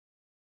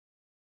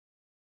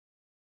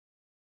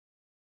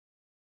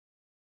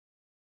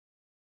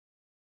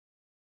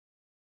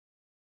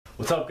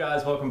What's up,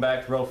 guys? Welcome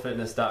back to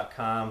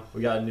RowFitness.com.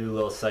 We got a new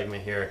little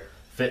segment here,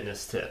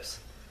 fitness tips.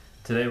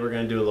 Today we're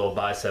going to do a little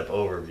bicep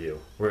overview.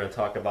 We're going to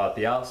talk about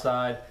the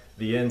outside,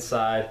 the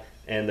inside,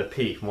 and the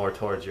peak more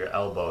towards your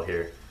elbow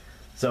here.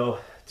 So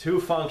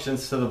two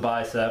functions to the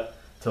bicep,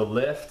 to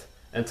lift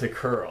and to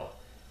curl.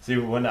 See,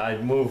 when I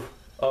move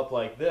up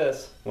like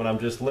this, when I'm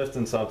just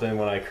lifting something,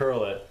 when I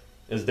curl it,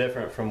 is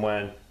different from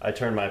when I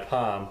turn my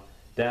palm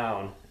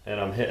down and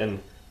I'm hitting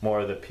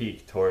more of the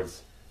peak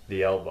towards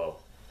the elbow.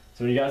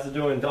 So when you guys are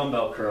doing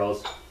dumbbell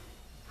curls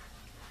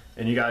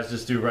and you guys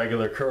just do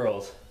regular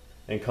curls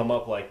and come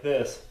up like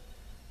this,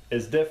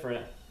 is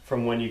different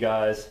from when you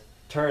guys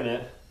turn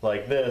it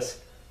like this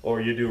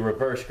or you do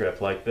reverse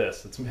grip like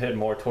this. It's hitting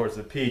more towards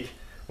the peak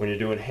when you're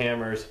doing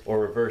hammers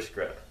or reverse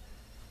grip.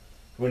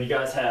 When you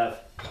guys have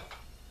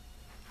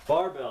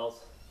barbells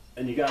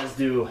and you guys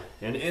do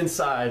an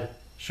inside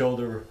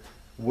shoulder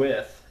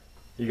width,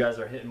 you guys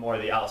are hitting more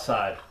of the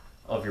outside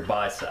of your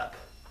bicep.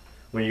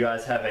 When you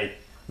guys have a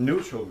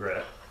neutral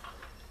grip,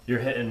 you're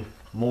hitting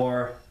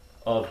more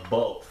of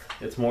both.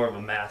 It's more of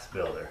a mass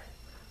builder.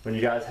 When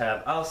you guys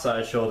have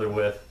outside shoulder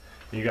width,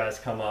 you guys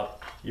come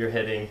up, you're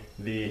hitting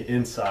the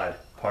inside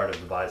part of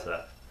the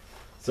bicep.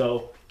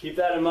 So keep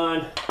that in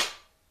mind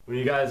when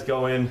you guys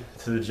go in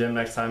to the gym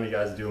next time you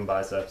guys are doing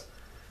biceps.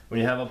 When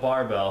you have a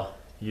barbell,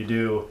 you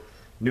do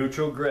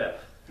neutral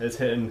grip. It's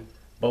hitting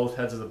both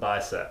heads of the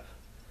bicep.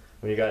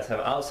 When you guys have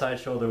outside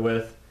shoulder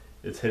width,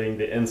 it's hitting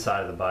the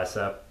inside of the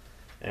bicep.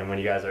 And when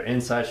you guys are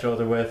inside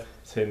shoulder width,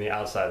 it's hitting the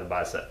outside of the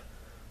bicep.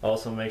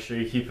 Also, make sure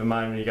you keep in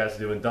mind when you guys are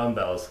doing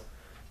dumbbells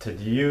to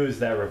use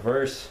that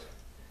reverse,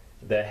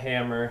 the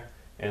hammer,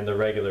 and the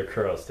regular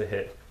curls to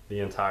hit the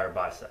entire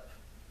bicep.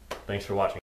 Thanks for watching.